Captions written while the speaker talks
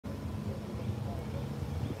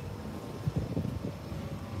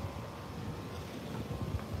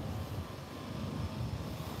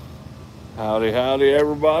Howdy, howdy,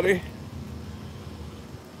 everybody.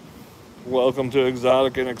 Welcome to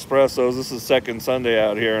Exotic and Espressos. This is second Sunday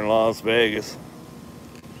out here in Las Vegas.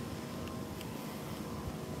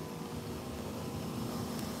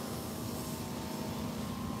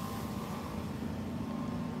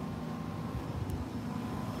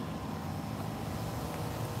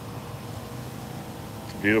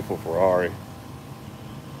 It's a beautiful Ferrari.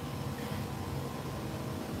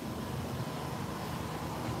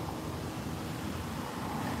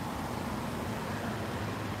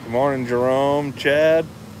 Good morning, Jerome, Chad.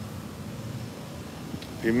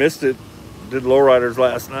 If you missed it, did lowriders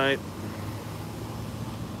last night.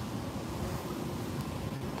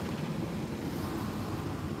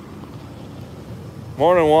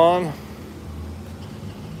 Morning, Juan.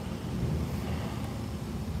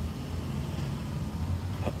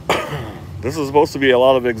 This is supposed to be a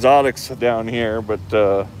lot of exotics down here, but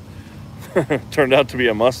turned out to be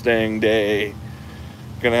a Mustang day.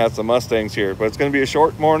 Gonna have some Mustangs here, but it's gonna be a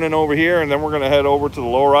short morning over here, and then we're gonna head over to the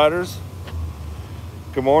lowriders.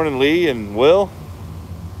 Good morning, Lee and Will.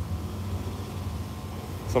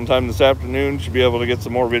 Sometime this afternoon, should be able to get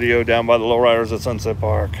some more video down by the lowriders at Sunset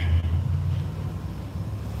Park.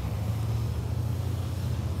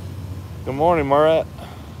 Good morning, Marat.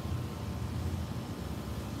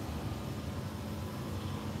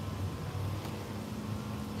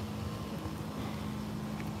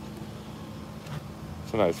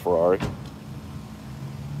 It's a nice Ferrari.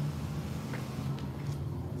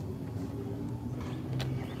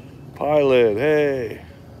 Pilot, hey.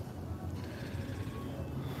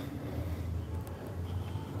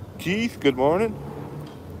 Keith, good morning.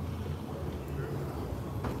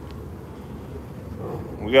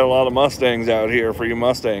 We got a lot of Mustangs out here for you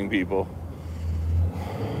Mustang people.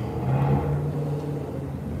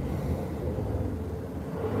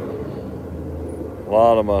 A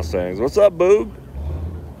lot of Mustangs. What's up, Boog?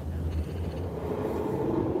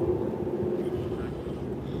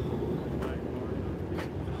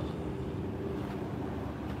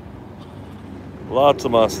 Lots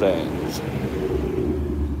of Mustangs.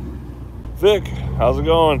 Vic, how's it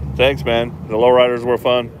going? Thanks, man. The lowriders were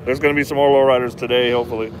fun. There's going to be some more lowriders today,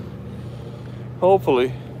 hopefully.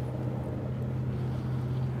 Hopefully.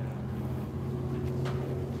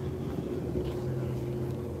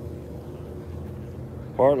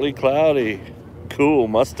 Partly cloudy. Cool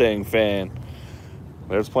Mustang fan.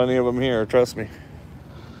 There's plenty of them here, trust me.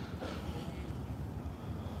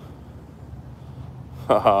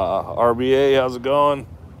 Haha, RBA, how's it going?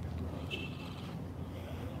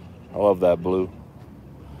 I love that blue.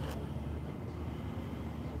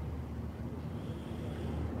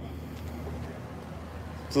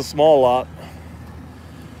 It's a small lot.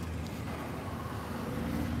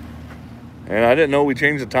 And I didn't know we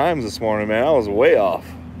changed the times this morning, man. I was way off.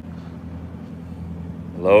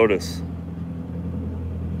 Lotus.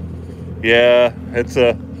 Yeah, it's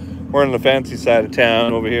we're in the fancy side of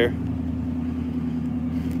town over here.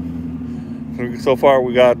 So far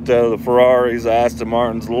we got the Ferraris, Aston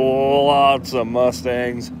Martins, lots of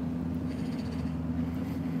Mustangs.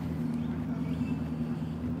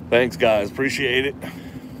 Thanks, guys. Appreciate it.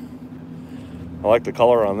 I like the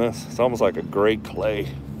color on this. It's almost like a gray clay.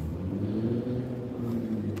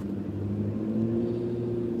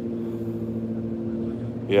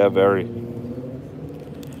 Yeah, very.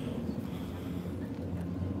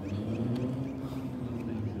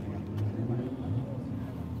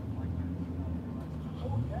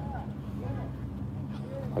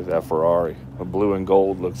 Like that Ferrari. The blue and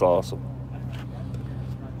gold looks awesome.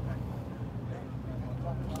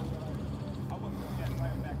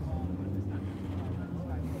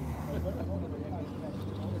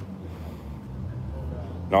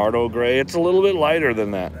 Nardo gray. It's a little bit lighter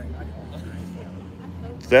than that.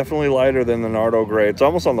 It's definitely lighter than the Nardo gray. It's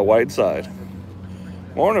almost on the white side.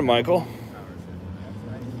 Morning, Michael.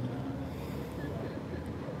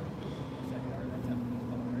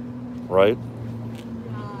 Right?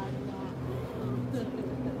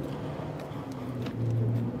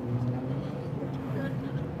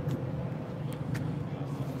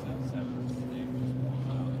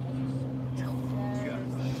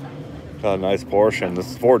 Got a nice Porsche.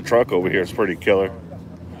 This Ford truck over here is pretty killer.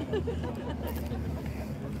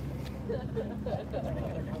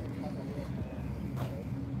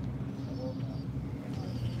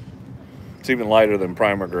 It's even lighter than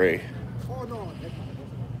Primer Gray.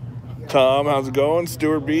 Tom, how's it going?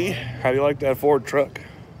 Stuart B, how do you like that Ford truck?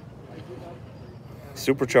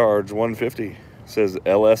 Supercharged 150. Says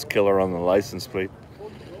LS Killer on the license plate.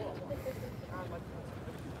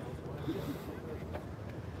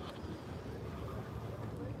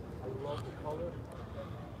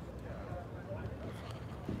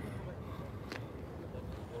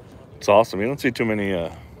 It's awesome. You don't see too many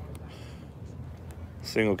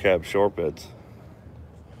single cab short beds.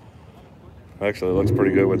 Actually, it looks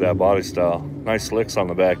pretty good with that body style. Nice slicks on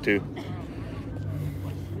the back too.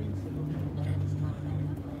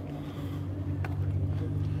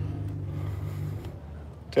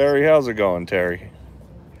 Terry, how's it going, Terry?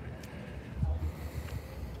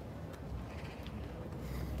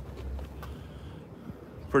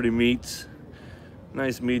 Pretty meats.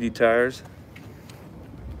 Nice meaty tires.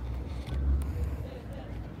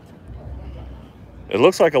 It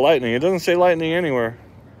looks like a Lightning. It doesn't say Lightning anywhere.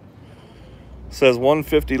 It says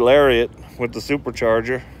 150 Lariat with the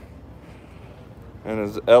supercharger. And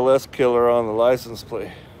his LS Killer on the license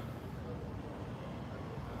plate.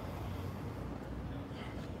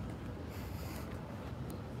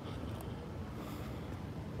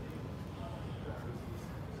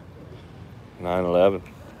 $911.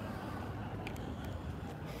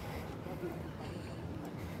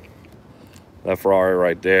 That Ferrari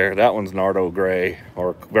right there, that one's Nardo gray,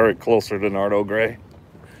 or very closer to Nardo gray.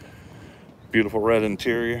 Beautiful red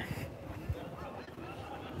interior.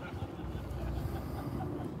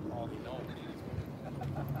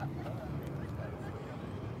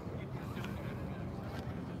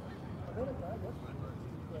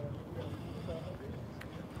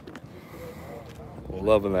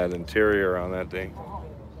 Loving that interior on that thing.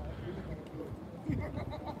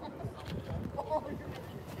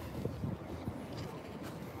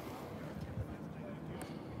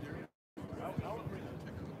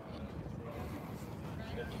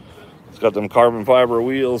 It's got them carbon fiber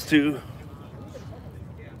wheels too.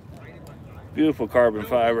 Beautiful carbon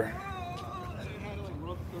fiber.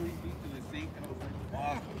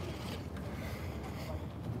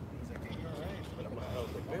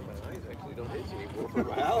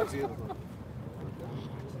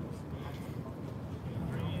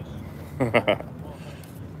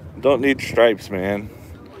 Don't need stripes, man.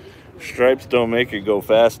 Stripes don't make it go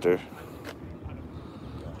faster.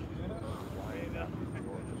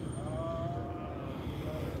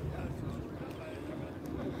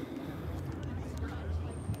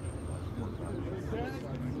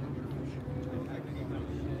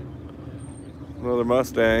 Another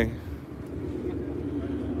Mustang.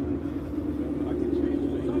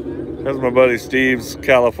 There's my buddy Steve's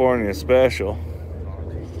California Special.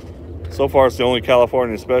 So far, it's the only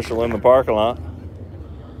California Special in the parking lot.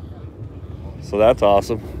 So that's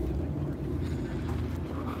awesome.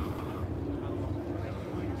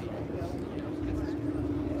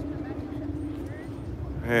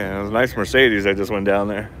 Man, it was a nice Mercedes that just went down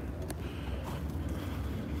there.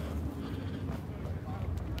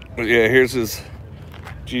 But yeah, here's his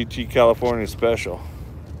GT California Special.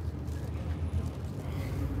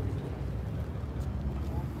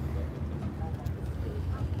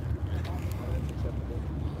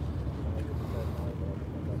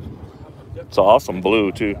 It's awesome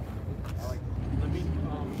blue too.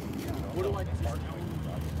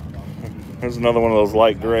 There's another one of those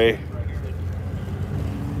light gray.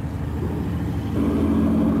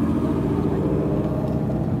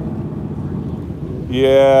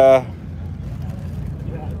 Yeah.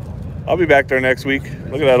 I'll be back there next week.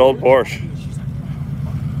 Look at that old Porsche.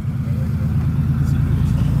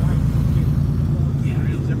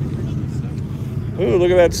 Ooh,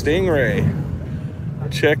 look at that Stingray.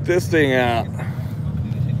 Check this thing out.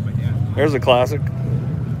 There's a classic.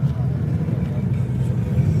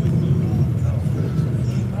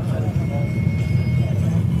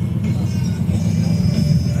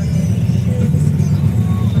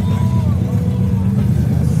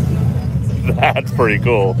 That's pretty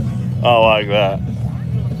cool. I like that.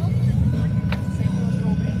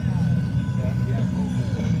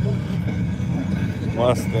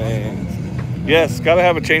 Mustangs. Yes, gotta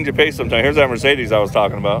have a change of pace sometime. Here's that Mercedes I was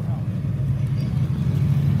talking about.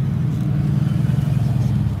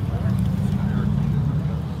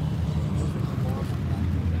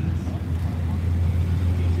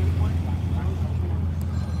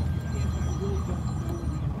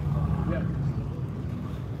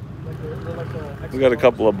 We got a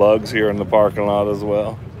couple of bugs here in the parking lot as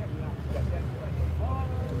well.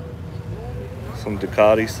 Some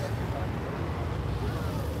Ducatis.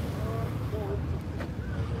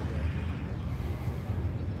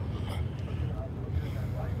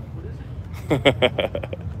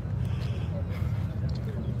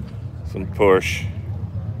 Some Porsche.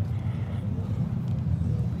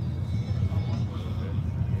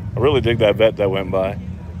 I really dig that vet that went by.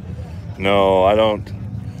 No, I don't.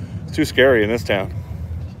 It's too scary in this town.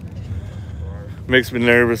 Makes me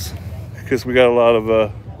nervous because we got a lot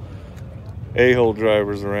of a-hole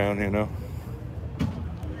drivers around, you know.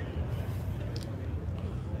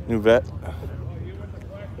 New vet.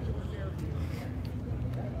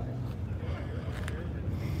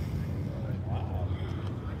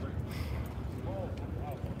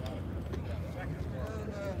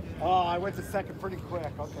 Oh, I went to second pretty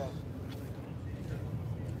quick. Okay.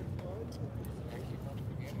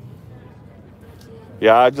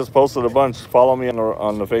 Yeah, I just posted a bunch. Follow me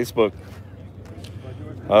on the Facebook.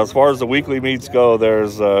 As far as the weekly meets go,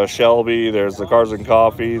 there's Shelby, there's the Cars and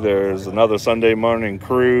Coffee, there's another Sunday morning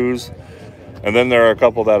cruise, and then there are a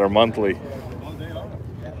couple that are monthly,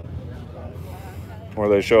 where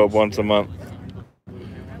they show up once a month.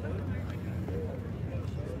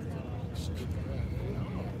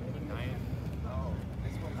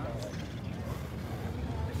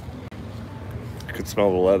 You could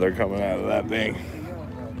smell the leather coming out of that thing.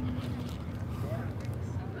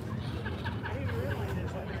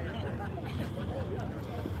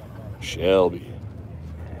 Shelby.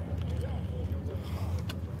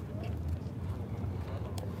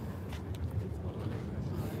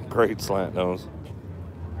 Great slant nose.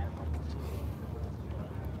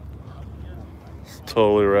 It's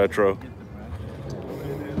totally retro.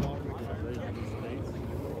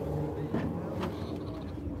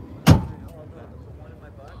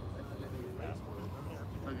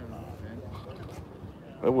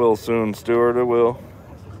 It will soon, Stuart, it will.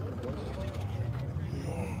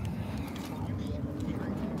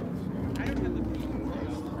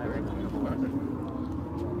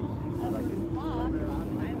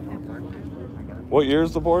 What year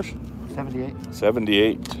is the Porsche? 78.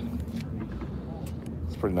 78.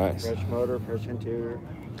 It's pretty nice. Fresh motor, fresh interior.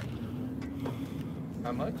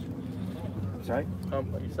 How much? Sorry? Are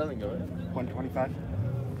you selling it? 125.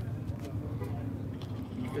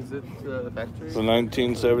 Is it the factory? It's a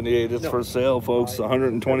 1978. It's for sale, folks.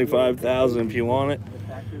 125,000 if you want it.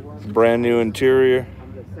 It's brand new interior.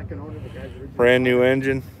 I'm the second owner. The guy's original. Brand new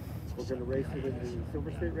engine. We're going to race it in the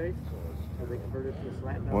Silver State race. So they converted it to a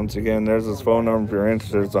slant nose. Once again, there's his phone number if you're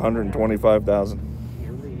interested. It's 125,000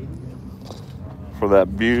 for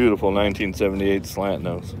that beautiful 1978 slant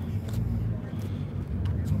nose.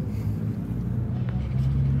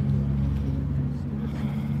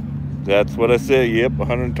 That's what I said. Yep,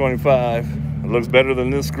 125. It looks better than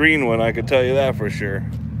this green one, I could tell you that for sure.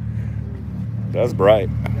 That's bright.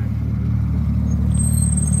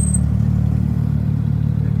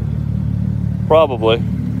 Probably.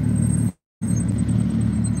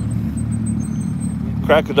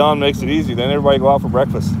 Crack of dawn makes it easy. Then everybody go out for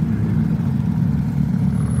breakfast.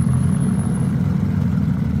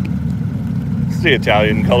 It's the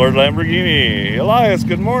Italian colored Lamborghini. Elias,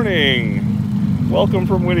 good morning. Welcome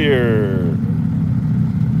from Whittier.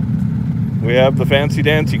 We have the fancy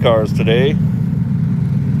dancy cars today.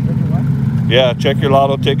 Yeah, check your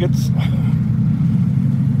lotto tickets.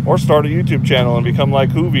 Or start a YouTube channel and become like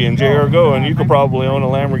Hoovie and JR Go, and you could probably own a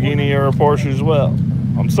Lamborghini or a Porsche as well.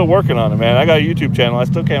 I'm still working on it, man. I got a YouTube channel. I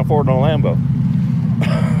still can't afford no Lambo.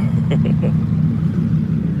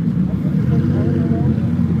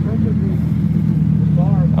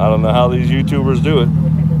 I don't know how these YouTubers do it.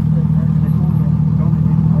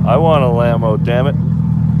 I want a Lambo, damn it.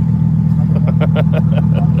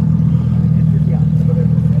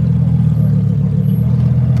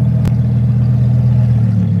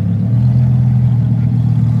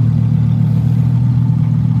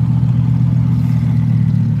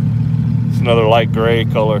 It's another light gray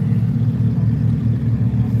color.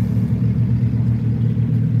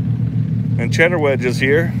 And Cheddar Wedge is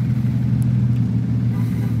here.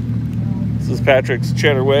 This is Patrick's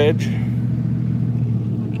Cheddar Wedge.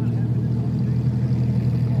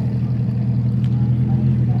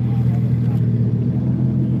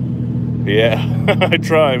 Yeah, I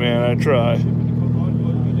try, man, I try.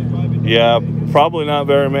 Yeah, probably not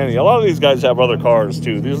very many. A lot of these guys have other cars,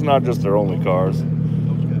 too. These are not just their only cars.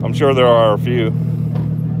 I'm sure there are a few.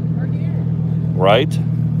 Right?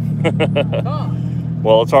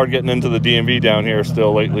 Well, it's hard getting into the DMV down here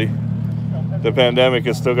still lately. The pandemic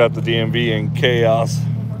has still got the DMV in chaos.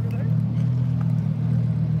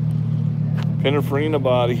 Pininfarina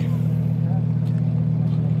body.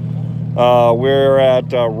 We're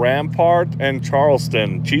at Rampart and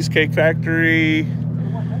Charleston Cheesecake Factory.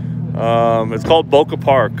 It's called Boca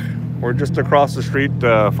Park. We're just across the street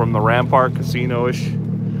from the Rampart Casino-ish.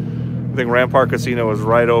 I think Rampart Casino is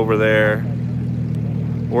right over there.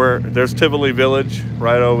 There's Tivoli Village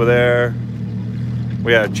right over there.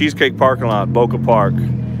 We have Cheesecake Parking Lot, Boca Park,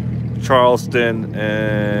 Charleston,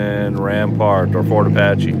 and Rampart or Fort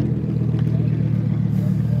Apache.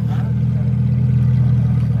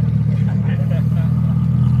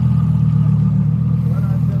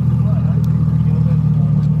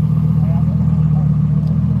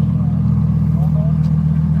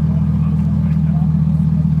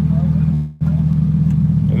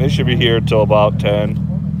 They should be here till about 10.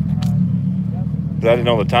 I didn't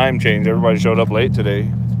know the time change. Everybody showed up late today.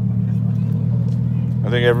 I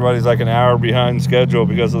think everybody's like an hour behind schedule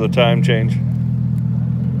because of the time change.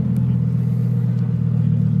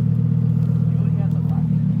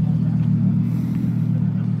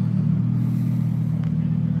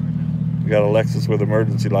 We got a Lexus with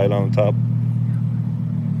emergency light on the top.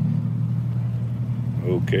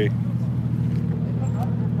 Okay.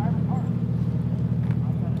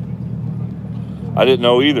 I didn't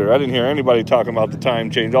know either. I didn't hear anybody talking about the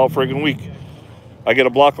time change all friggin' week. I get a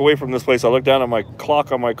block away from this place. I look down at my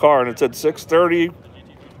clock on my car and it said 6:30.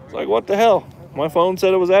 It's like, what the hell? My phone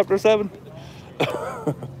said it was after 7.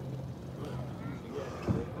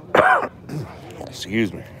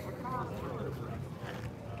 Excuse me.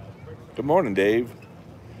 Good morning, Dave.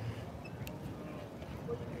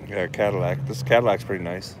 Got a Cadillac. This Cadillac's pretty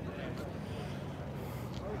nice.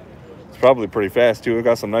 It's probably pretty fast too. It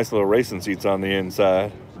got some nice little racing seats on the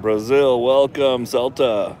inside. Brazil, welcome,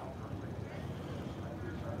 Celta.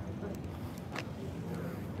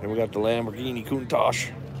 And we got the Lamborghini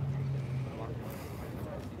Countach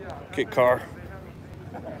kit car.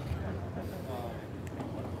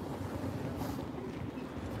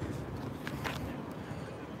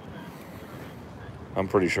 I'm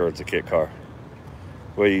pretty sure it's a kit car.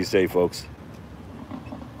 What do you say, folks?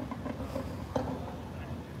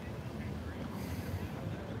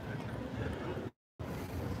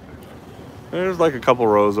 There's like a couple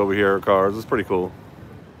rows over here of cars. It's pretty cool.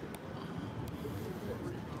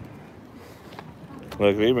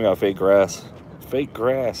 Look, they even got fake grass. Fake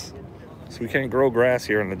grass. So we can't grow grass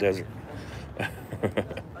here in the desert.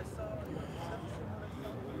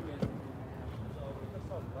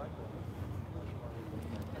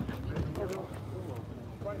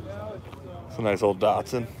 It's a nice old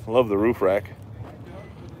Datsun. I love the roof rack.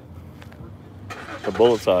 The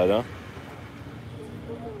bullet side, huh?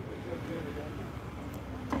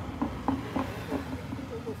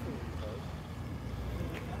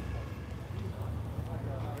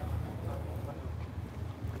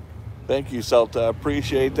 Thank you, Celta. I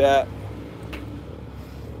appreciate that.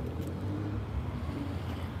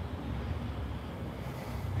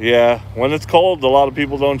 Yeah, when it's cold, a lot of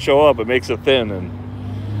people don't show up. It makes it thin,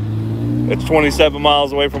 and it's 27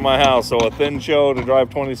 miles away from my house, so a thin show to drive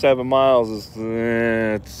 27 miles is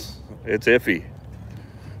it's iffy.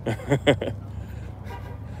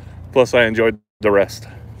 Plus, I enjoyed the rest.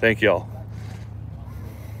 Thank y'all.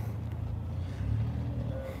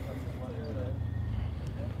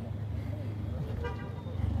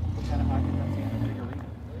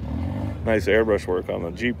 Nice airbrush work on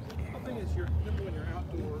the Jeep. The thing is, number one, you're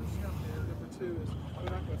outdoors. Number two is we're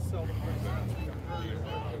not going to sell the price.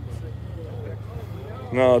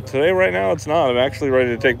 No, today, right now, it's not. I'm actually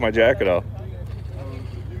ready to take my jacket off.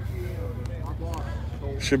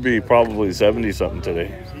 Should be probably 70 something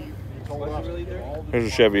today. There's a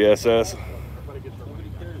Chevy SS.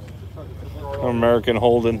 American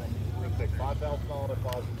Holden.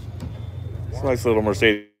 It's a nice little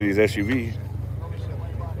Mercedes SUV.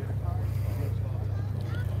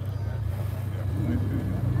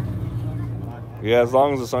 Yeah, as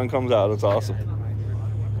long as the sun comes out, it's awesome.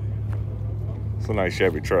 It's a nice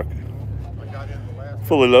Chevy truck.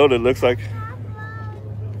 Fully loaded, looks like.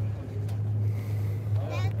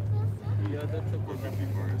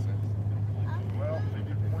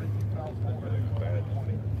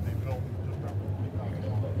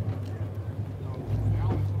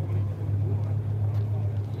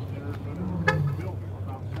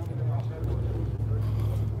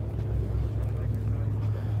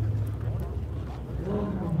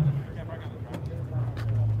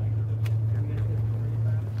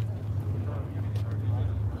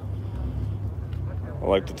 I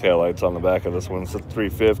like the taillights on the back of this one. It's a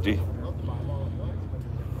 350.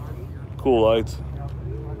 Cool lights.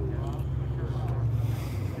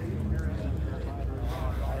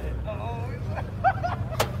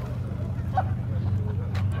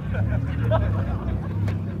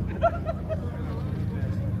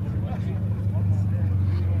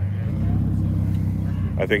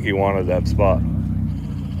 I think he wanted that spot.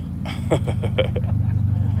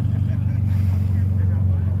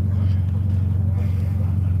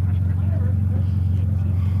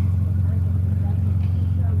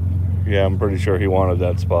 Yeah, I'm pretty sure he wanted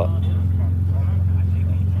that spot.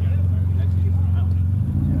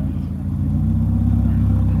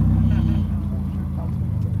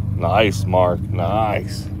 Nice, Mark.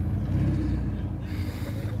 Nice.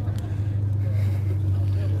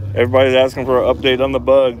 Everybody's asking for an update on the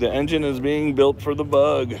bug. The engine is being built for the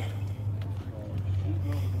bug.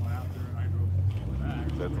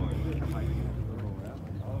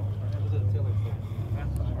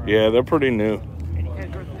 Yeah, they're pretty new.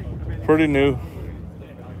 Pretty new.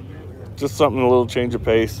 Just something, a little change of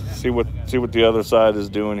pace. See what the other side is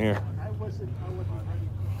doing here.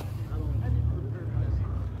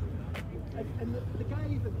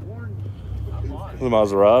 The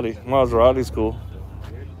Maserati. Maserati's cool.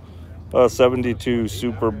 72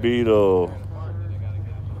 Super Beetle.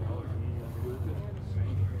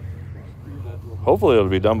 Hopefully it'll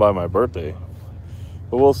be done by my birthday.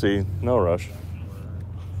 But we'll see. No rush.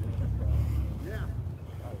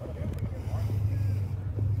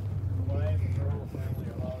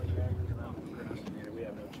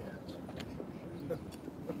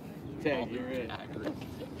 Tag, you're in.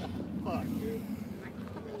 Fuck, dude.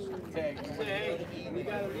 Tag, We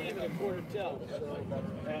gotta leave at 4:12. So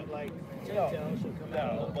at like 10:10, she'll come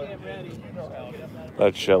out. Okay, I'm ready.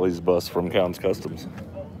 That's Shelly's bus from Counts Customs.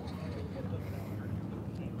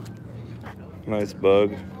 Nice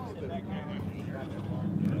bug.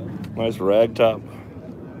 Nice rag top.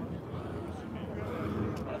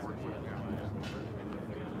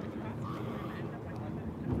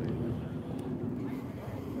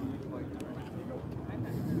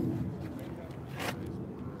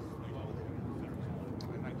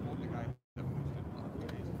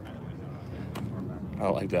 I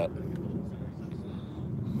like that.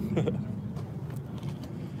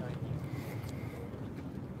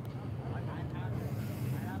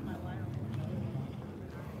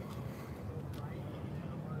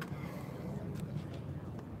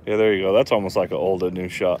 Yeah, there you go. That's almost like an old and new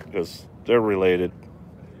shot because they're related.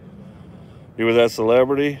 You with that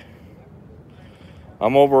celebrity?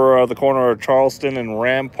 I'm over the corner of Charleston and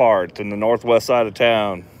Rampart in the northwest side of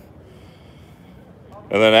town.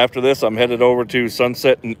 And then after this, I'm headed over to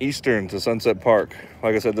Sunset and Eastern to Sunset Park.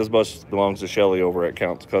 Like I said, this bus belongs to Shelly over at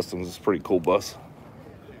Counts Customs. It's a pretty cool bus.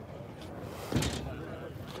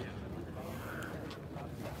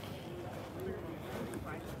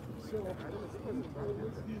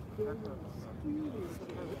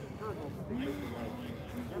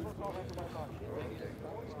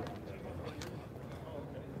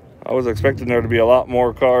 I was expecting there to be a lot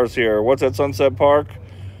more cars here. What's at Sunset Park?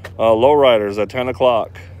 Lowriders at 10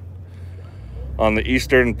 o'clock on the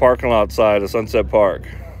eastern parking lot side of Sunset Park.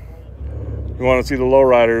 You want to see the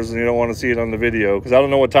lowriders and you don't want to see it on the video because I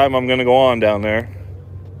don't know what time I'm going to go on down there.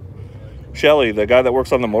 Shelly, the guy that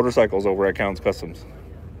works on the motorcycles over at Counts Customs.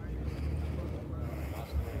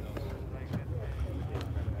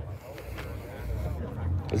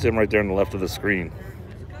 It's him right there on the left of the screen.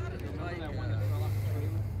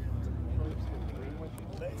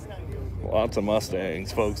 Lots of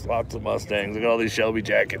Mustangs, folks. Lots of Mustangs. Look at all these Shelby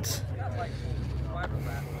jackets.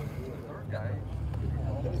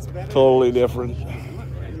 Totally different.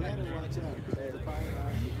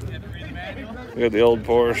 Look at the old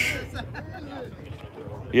Porsche.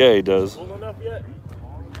 Yeah, he does.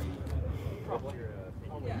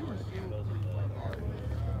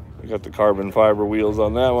 We got the carbon fiber wheels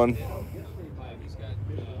on that one.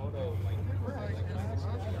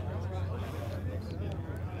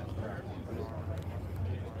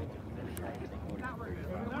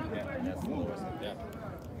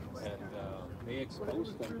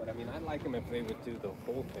 Expose them, but I mean, I'd like them if they would do the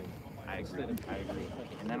whole thing. I agree.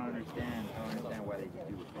 And I don't understand why they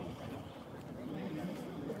do the thing.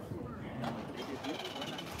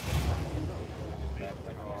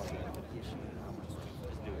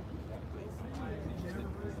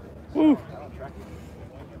 Woo.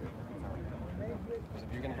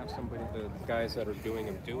 If you're gonna have somebody, the guys that are doing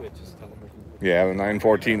them do it, just tell them. Yeah, the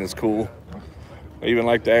 914 is cool. I even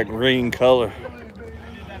like that green color.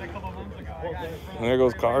 And there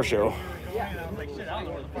goes Car Show. Yeah, I was like, shit, I don't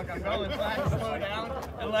know where the fuck I'm going, so I had to slow down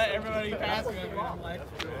and let everybody pass me. I'm like,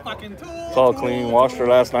 fucking tool. It's all clean. Washed her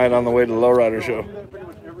last night on the way to the Lowrider show.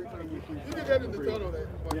 You did that in the tunnel there.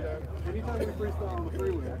 Anytime we freestyle on the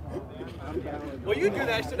freeway, Well, you do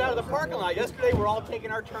that shit out of the parking lot. Yesterday, we're all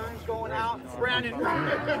taking our turns going out. Brandon.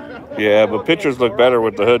 Yeah, but pictures look better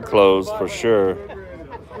with the hood closed for sure.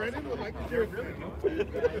 Brandon would like to do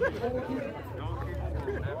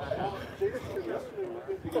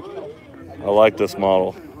I like this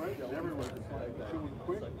model.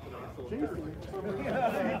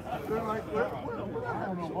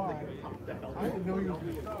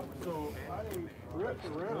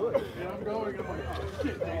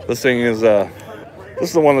 This thing is this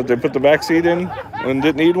is the one that they put the back seat in and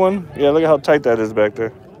didn't need one. Yeah, look at how tight that is back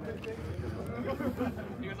there.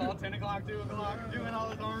 He was all 10 o'clock, 2 o'clock, doing all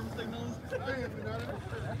his arm signals.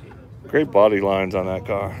 Great body lines on that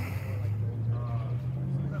car.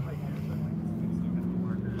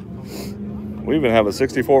 We even have a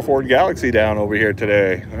 '64 Ford Galaxy down over here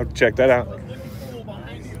today. I have to check that out.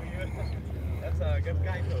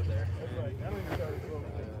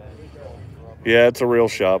 Yeah, it's a real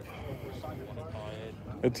shop.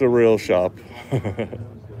 It's a real shop.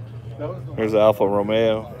 There's Alfa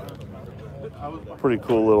Romeo. Pretty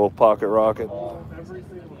cool little pocket rocket.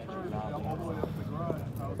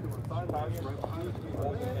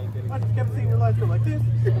 I just kept seeing your lights go like this,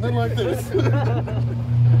 and then like this.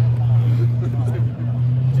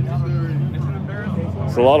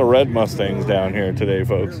 There's a lot of red Mustangs down here today,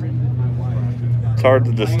 folks. It's hard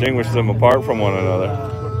to distinguish them apart from one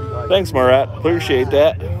another. Thanks, Murat. Appreciate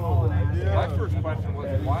that. My first question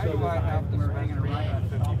was, why do I have to spend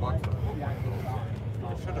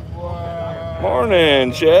 $350?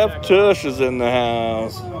 Morning, Chef. Tush is in the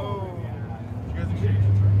house.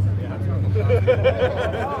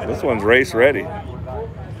 This one's race ready.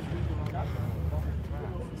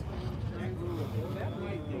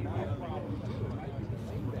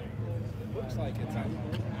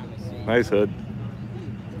 Nice hood.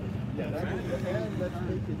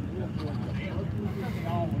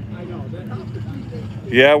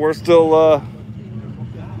 Yeah, we're still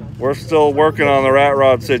working on the rat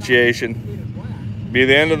rod situation. Be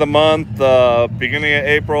the end of the month, beginning of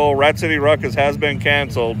April. Rat City Ruckus has been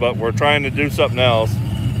canceled, but we're trying to do something else.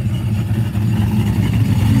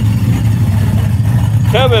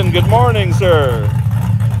 Kevin, good morning, sir.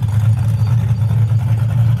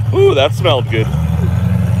 Ooh, that smelled good.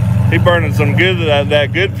 He burning some good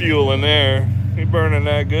that good fuel in there. He burning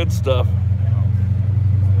that good stuff.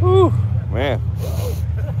 Whew, man.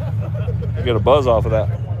 You get a buzz off of that.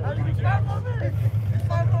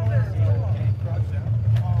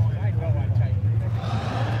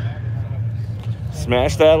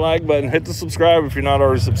 Smash that like button. Hit the subscribe if you're not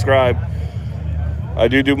already subscribed. I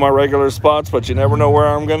do my regular spots, but you never know where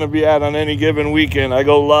I'm going to be at on any given weekend. I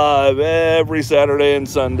go live every Saturday and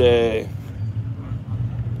Sunday.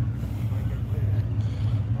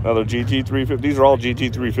 Another GT350. These are all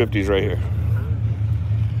GT350s right here.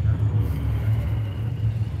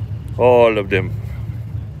 All of them.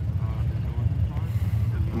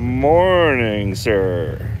 Morning,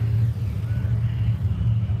 sir.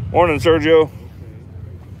 Morning, Sergio.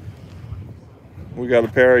 We got a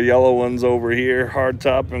pair of yellow ones over here,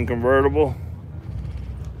 hardtop and convertible.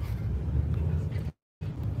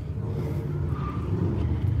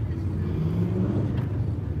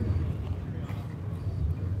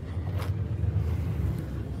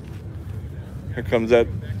 Here comes that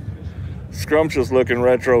scrumptious looking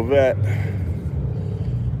retro vet.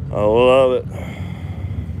 I love it.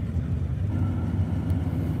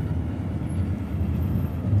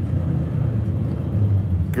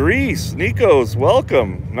 Greece, Nikos,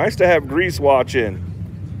 welcome. Nice to have Greece watching.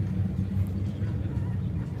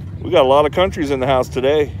 We got a lot of countries in the house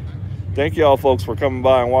today. Thank y'all folks for coming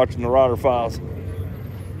by and watching the Rodder Files.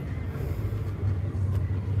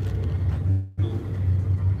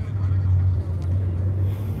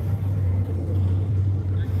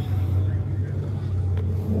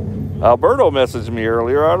 Alberto messaged me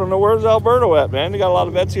earlier. I don't know where's Alberto at, man. You got a lot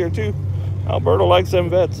of vets here too. Alberto likes them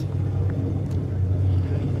vets.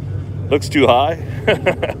 Looks too high.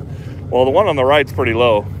 Well, the one on the right's pretty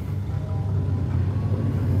low.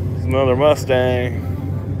 It's another Mustang.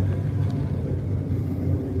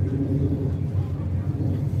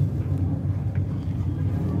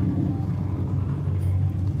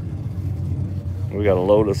 We got a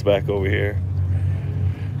Lotus back over here.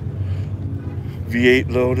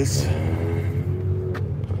 V8 Lotus.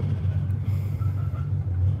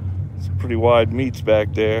 Some pretty wide meets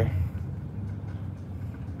back there.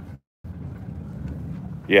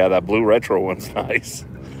 Yeah, that blue retro one's nice.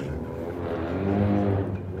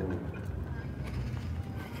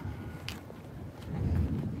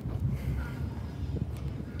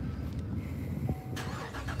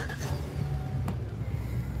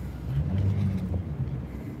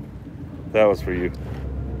 That was for you.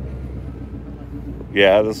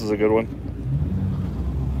 Yeah, this is a good one.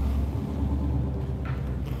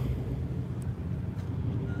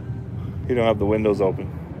 You don't have the windows open.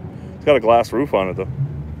 It's got a glass roof on it though.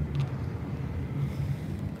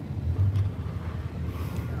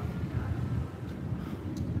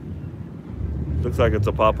 Looks like it's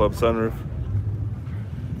a pop-up sunroof.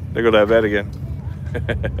 There go that vet again.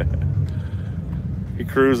 He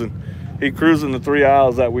cruising the 3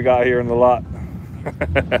 aisles that we got here in the lot.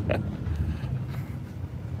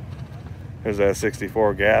 There's that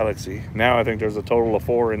 64 Galaxy. Now I think there's a total of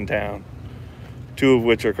 4 in town, 2 of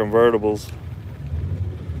which are convertibles.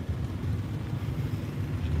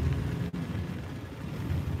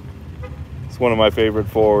 It's one of my favorite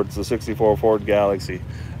Fords, the 64 Ford Galaxy.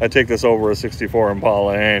 I'd take this over a 64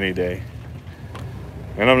 Impala any day.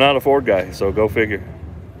 And I'm not a Ford guy, so go figure.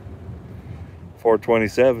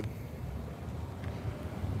 427.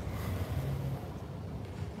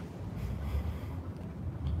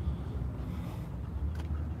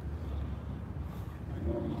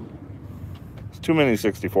 too many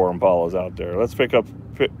 64 Impalas out there. Let's fix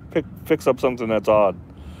up something that's odd,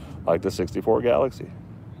 like the 64 Galaxy.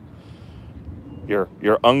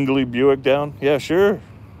 Your ugly Buick down? Yeah, sure.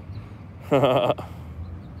 It's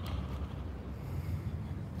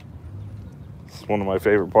one of my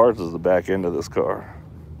favorite parts is the back end of this car.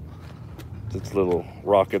 Its little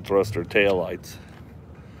rocket thruster taillights.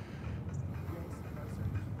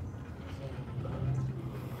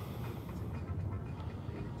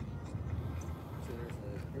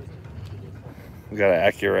 We got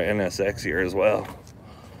an Acura NSX here as well.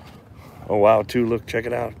 Oh wow, too, look, check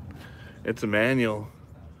it out. It's a manual.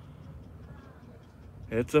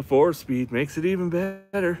 It's a 4-speed, makes it even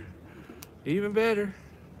better. Even better.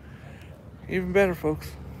 Even better,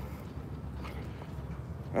 folks.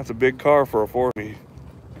 That's a big car for a 4-speed.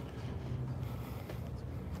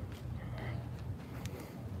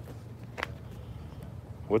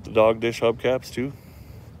 With the dog dish hubcaps too.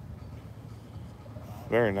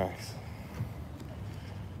 Very nice.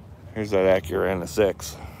 Here's that Acura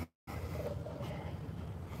NSX.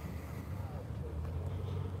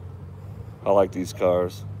 I like these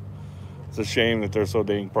cars. It's a shame that they're so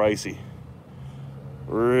dang pricey.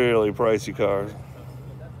 Really pricey cars.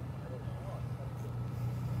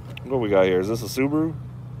 What we got here? Is this a Subaru?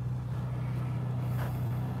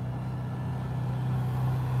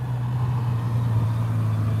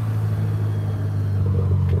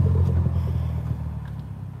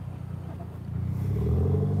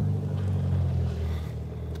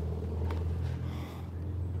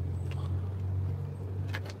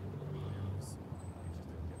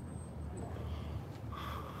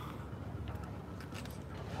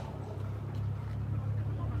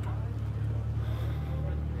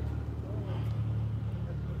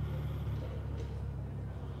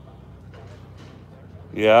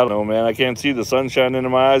 Yeah, I don't know, man. I can't see the sunshine into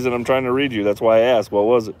my eyes and I'm trying to read you. That's why I asked. What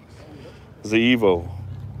was it? It's the Evo.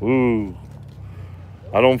 Ooh.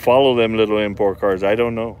 I don't follow them little import cars. I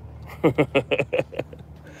don't know.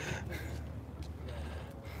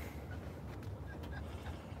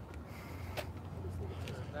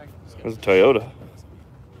 There's a Toyota.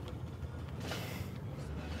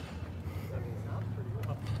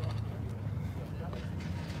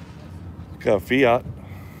 Got a Fiat.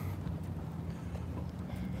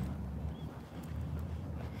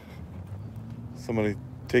 Somebody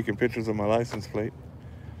taking pictures of my license plate.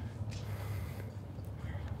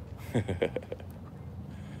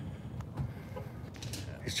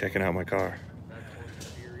 He's checking out my car.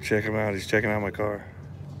 Check him out. He's checking out my car.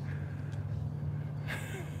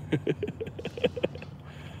 It's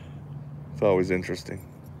always interesting.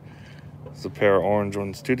 It's a pair of orange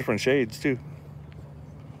ones. 2 different shades, too.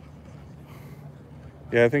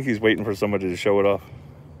 Yeah, I think he's waiting for somebody to show it off.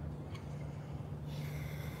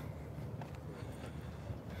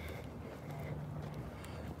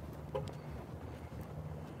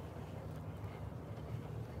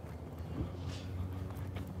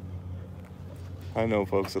 I know,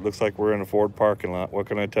 folks, it looks like we're in a Ford parking lot. What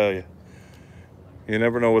can I tell you? You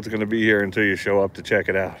never know what's going to be here until you show up to check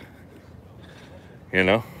it out. You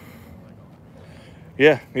know?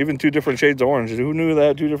 Yeah, even 2 different shades of orange. Who knew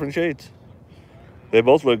that? 2 different shades. They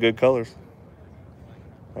both look good colors.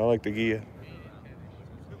 I like the Gia.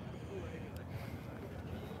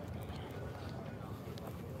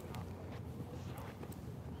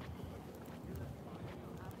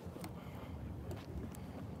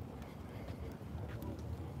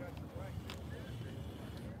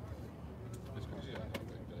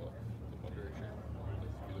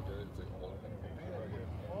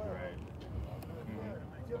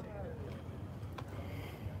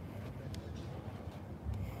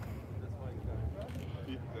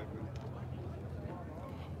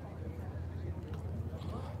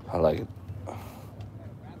 I like it.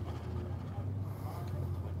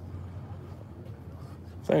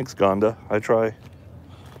 Thanks, Gonda. I try.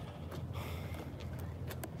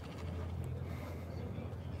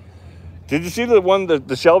 Did you see the one,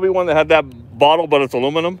 the Shelby one that had that bottle, but it's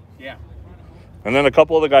aluminum? Yeah. And then a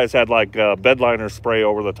couple other guys had like bed liner spray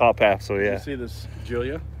over the top half. So yeah. You see this,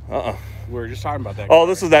 Julia? Uh-uh. We were just talking about that. Oh,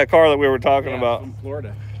 this is that car that we were talking about. From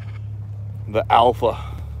Florida. The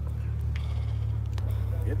Alpha.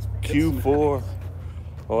 It's Q4.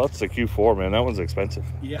 Well, that's the Q4, man. That one's expensive.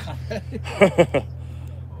 Yeah.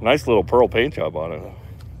 Nice little pearl paint job on it.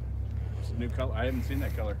 It's a new color. I haven't seen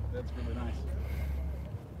that color. That's really nice.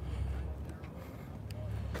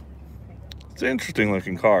 It's interesting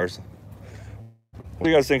looking cars. What do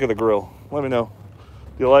you guys think of the grill? Let me know.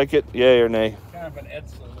 Do you like it? Yay or nay? Kind of an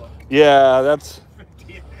Edsel look. Yeah, that's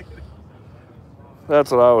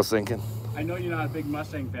what I was thinking. I know you're not a big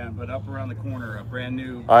Mustang fan, but up around the corner, a brand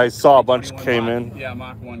new. I saw a bunch 2021 came Mach. in. Yeah,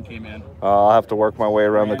 Mach 1 came in. I'll have to work my way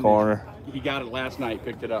around the Brand new. corner. He got it last night,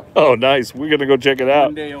 picked it up. Oh, nice. We're going to go check it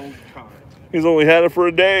out. 1-day-old car. He's only had it for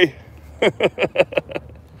a day.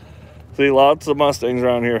 See, lots of Mustangs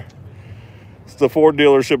around here. It's the Ford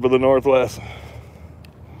dealership of the Northwest.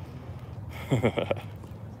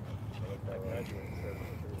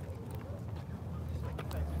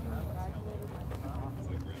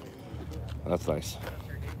 That's nice.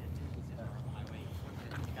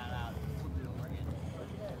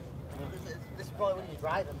 This is probably when you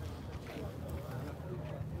drive them.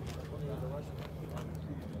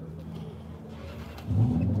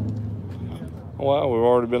 Wow, we've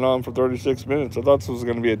already been on for 36 minutes. I thought this was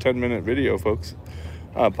going to be a 10-minute video, folks.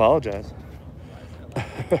 I apologize.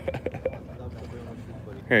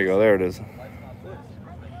 Here you go. There it is.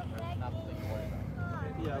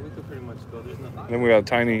 Yeah, we could pretty much go. There's nothing. Then we got a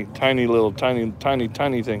tiny thing.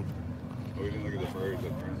 Oh, we didn't look at the furs.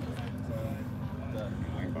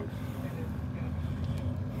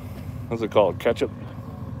 What's it called? Ketchup?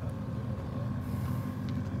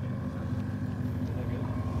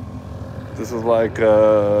 This is like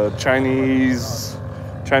a Chinese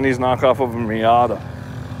knockoff of a Miata.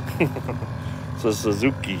 It's a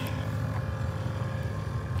Suzuki.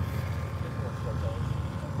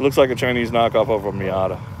 Looks like a Chinese knockoff of a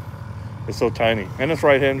Miata. It's so tiny. And it's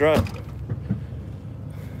right-hand drive.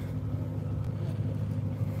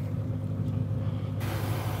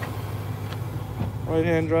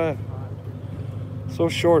 Right-hand drive. So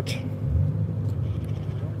short.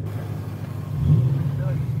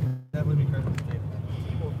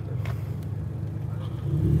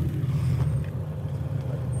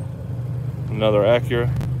 Another Acura.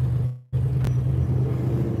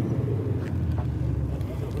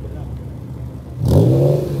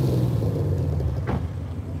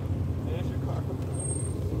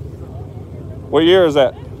 What year is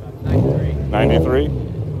that? 93. 93?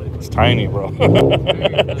 It's tiny, bro. It's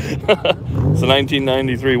a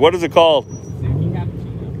 1993. What is it called?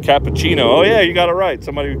 Cappuccino. Oh, yeah, you got it right.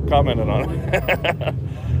 Somebody commented on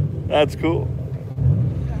it. That's cool.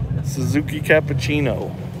 Suzuki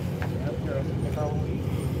Cappuccino.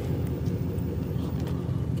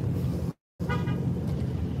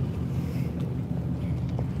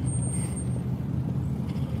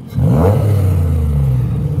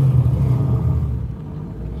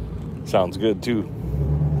 Sounds good too.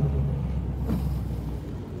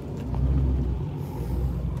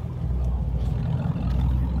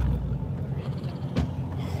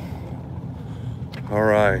 All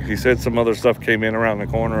right, he said some other stuff came in around the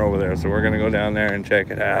corner over there, so we're gonna go down there and check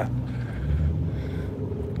it out.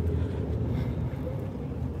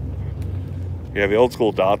 Yeah, the old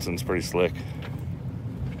school Datsun's pretty slick.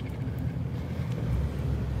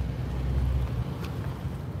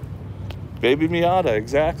 Baby Miata,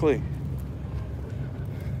 exactly.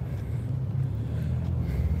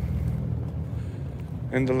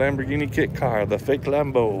 And the Lamborghini kit car, the fake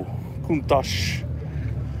Lambo, Countach.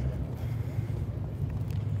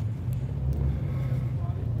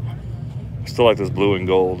 Still like this blue and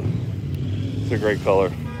gold. It's a great color.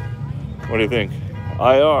 What do you think?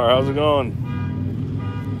 IR, how's it going?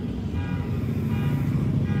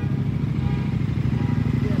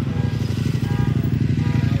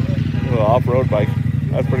 Little off-road bike.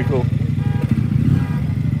 That's pretty cool.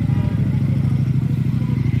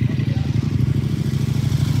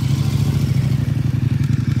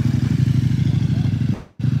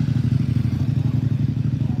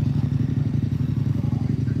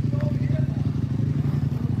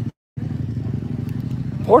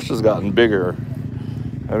 Porsche's gotten bigger.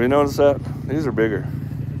 Have you noticed that? These are bigger.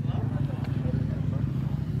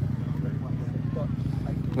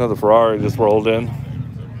 Another Ferrari just rolled in.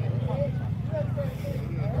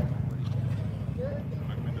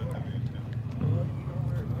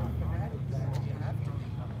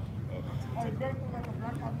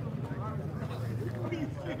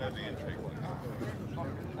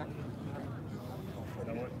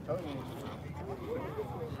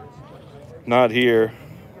 Not here.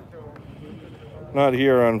 Not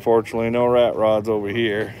here, unfortunately. No rat rods over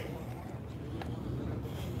here.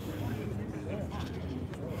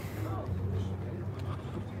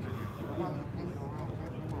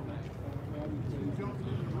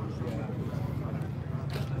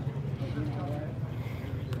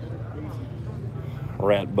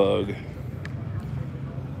 Rat bug.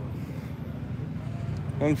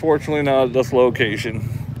 Unfortunately, not at this location.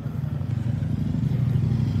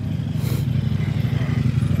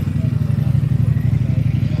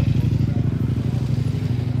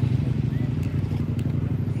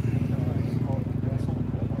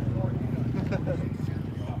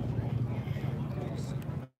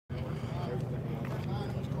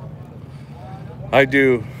 I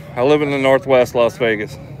do. I live in the northwest Las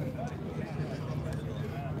Vegas.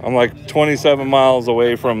 I'm like 27 miles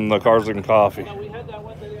away from the Cars and Coffee.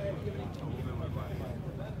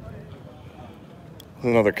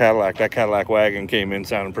 There's another Cadillac. That Cadillac wagon came in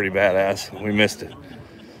sounding pretty badass. We missed it.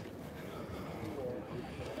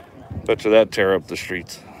 Bet you that tear up the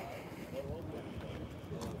streets.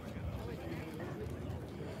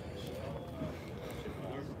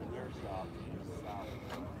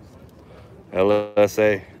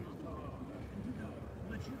 LSA.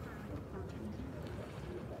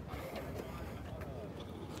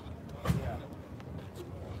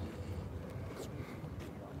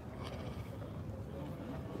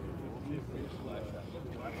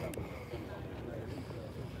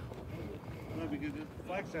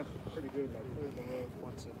 Flagstaff's pretty good about clearing the road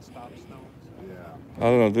once it stops snowing. I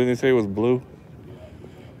don't know. Didn't he say it was blue?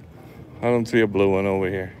 I don't see a blue one over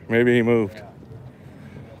here. Maybe he moved.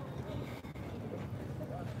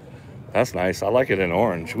 That's nice. I like it in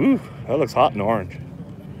orange. Woo, that looks hot in orange.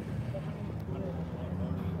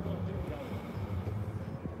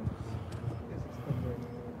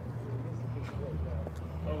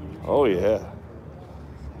 Oh yeah,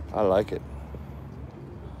 I like it.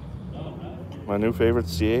 My new favorite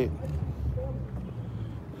C8.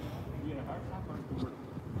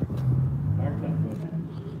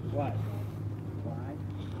 What? Why?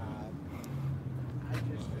 I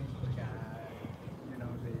just think, you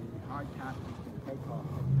know, the hard top you can take off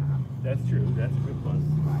the top. That's true. That's a good plus.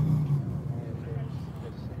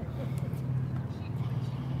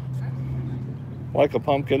 Like a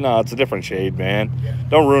pumpkin? No, it's a different shade, man.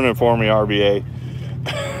 Don't ruin it for me, RBA.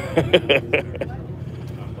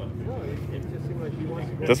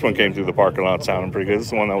 This one came through the parking lot sounding pretty good. This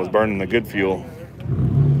is the one that was burning the good fuel.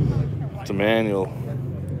 It's a manual.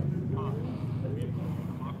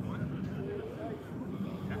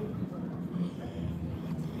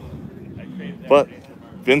 But,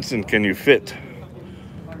 Vincent, can you fit?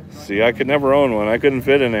 See, I could never own one. I couldn't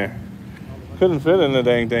fit in there. Couldn't fit in the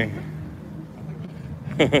dang thing.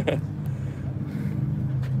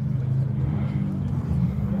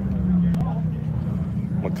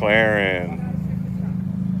 McLaren.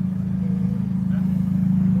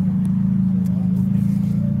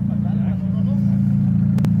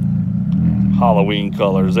 Halloween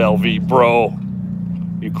colors, LV, bro.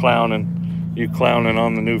 You clowning. You clowning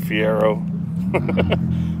on the new Fiero.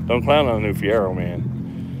 Don't clown on the new Fiero, man.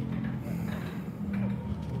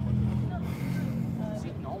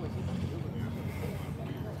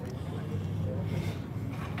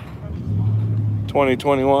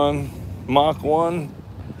 ...2021 Mach 1,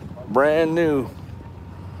 brand new.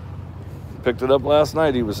 Picked it up last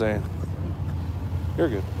night, he was saying. You're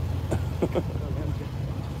good.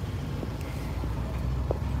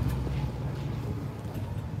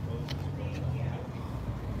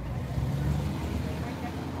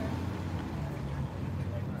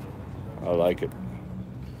 I like it.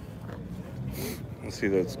 Let's see,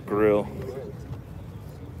 that's grill.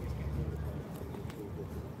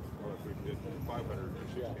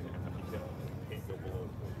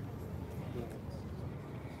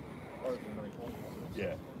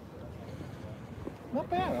 Yeah. Not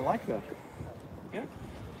bad. I like that. Yeah.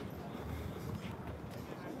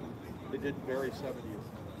 They did very 70s.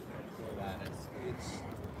 It's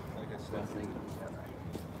like I said.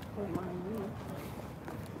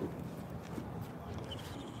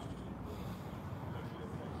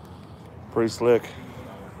 Pretty slick.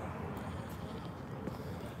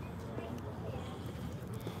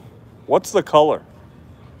 What's the color?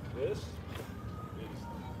 This is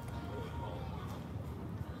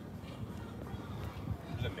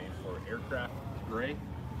the name for aircraft gray.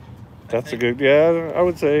 That's a good, yeah, I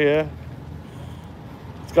would say, yeah.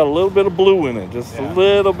 It's got a little bit of blue in it, just a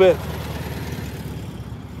little bit.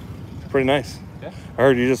 Pretty nice. Yeah. I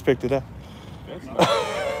heard you just picked it up. That's nice.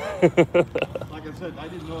 Like I said, I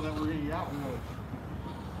didn't know that we're eating out.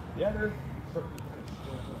 Yeah, they're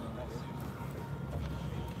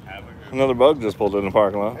Another bug just pulled in the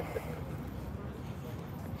parking lot.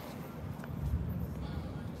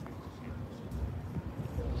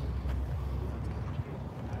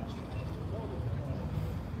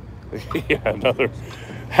 Yeah, another.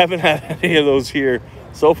 Haven't had any of those here.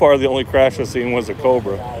 So far, the only crash I've seen was a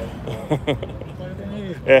Cobra.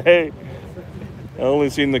 Hey, I only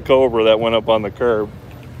seen the Cobra that went up on the curb.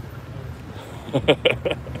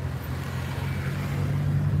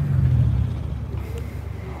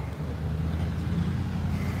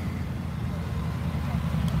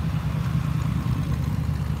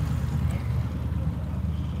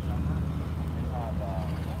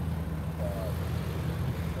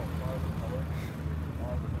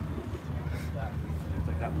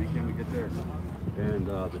 And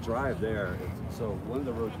the drive there, so one of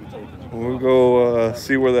the roads we take. We'll go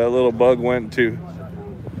see where that little bug went to.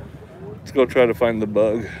 Let's go try to find the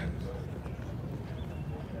bug.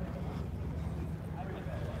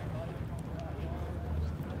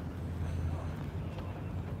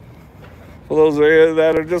 For those of you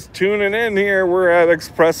that are just tuning in here, we're at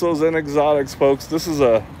Espressos and Exotics, folks. This is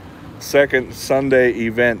a second Sunday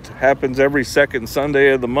event. Happens every second Sunday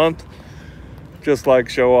of the month. Just like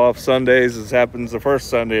Show Off Sundays, it happens the first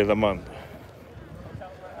Sunday of the month.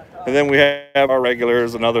 And then we have our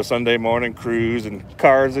regulars, another Sunday morning cruise and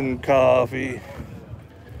cars and coffee.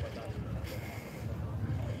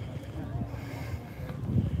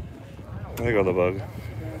 There go the bug.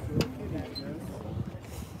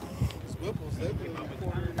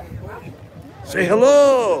 Say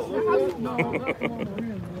hello!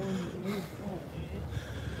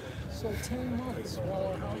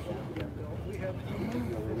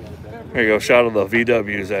 There you go, shot of the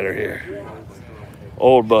VWs that are here.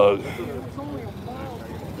 Old bug.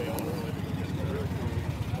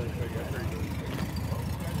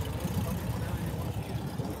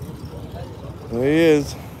 There he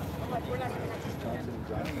is.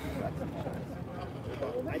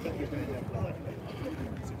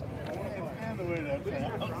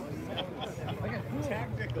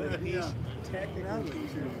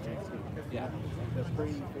 Yeah, that's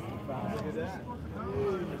pretty 55.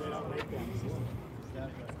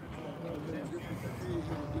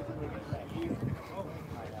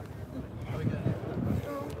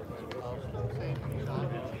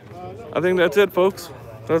 I think that's it, folks.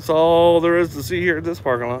 That's all there is to see here at this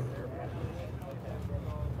parking lot.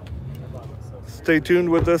 Stay tuned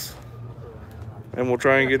with us, and we'll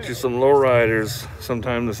try and get you some lowriders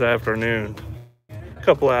sometime this afternoon. A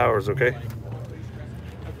couple hours, okay?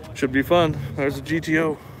 Should be fun. There's a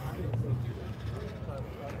GTO.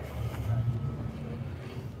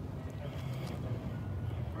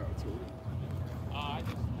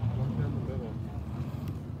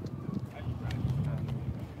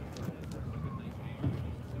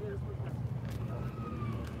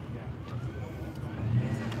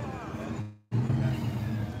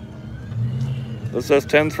 This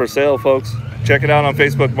S10's for sale, folks. Check it out on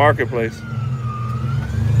Facebook Marketplace.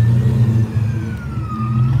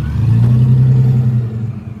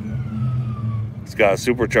 It's got a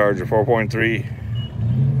supercharger, 4.3.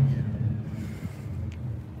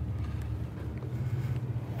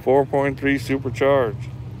 4.3 supercharged.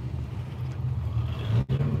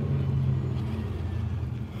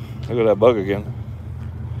 Look at that bug again.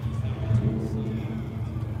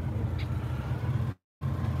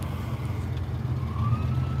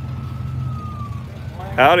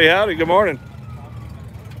 Howdy, howdy, good morning.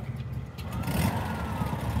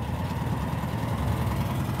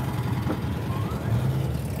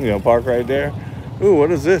 You gonna park right there? Ooh,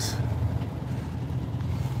 what is this?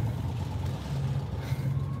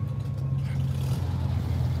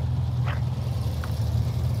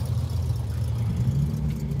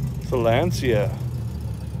 It's a Lancia.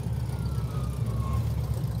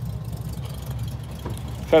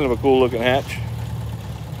 Kind of a cool looking hatch.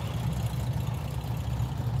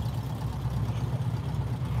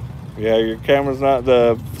 Yeah, your camera's not,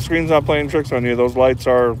 the screen's not playing tricks on you. Those lights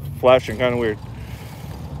are flashing kind of weird.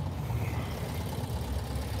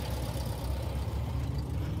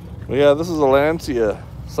 But yeah, this is a Lancia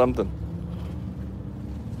something.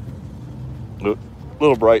 A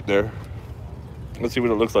little bright there. Let's see what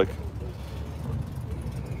it looks like.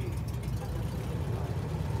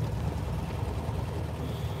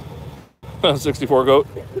 '64 goat.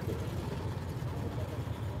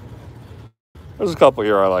 There's a couple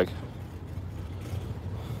here I like.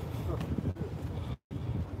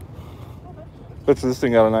 But this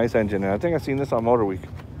thing got a nice engine in it. I think I've seen this on Motor Week.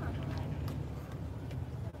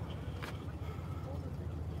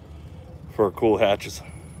 For cool hatches.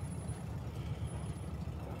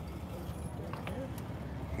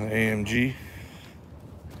 AMG.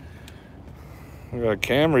 We got a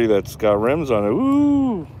Camry that's got rims on it.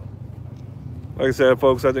 Woo! Like I said,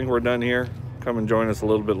 folks, I think we're done here. Come and join us a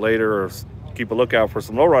little bit later, or keep a lookout for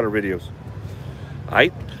some lowrider videos. All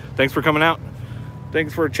right, thanks for coming out.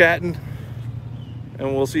 Thanks for chatting,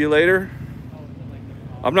 and we'll see you later.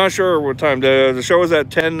 I'm not sure what time. The show is at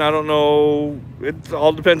 10. I don't know. It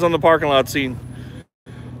all depends on the parking lot scene.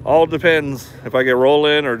 All depends if I get roll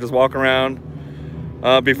in or just walk around.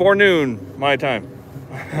 Before noon, my time.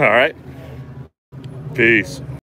 All right. Peace.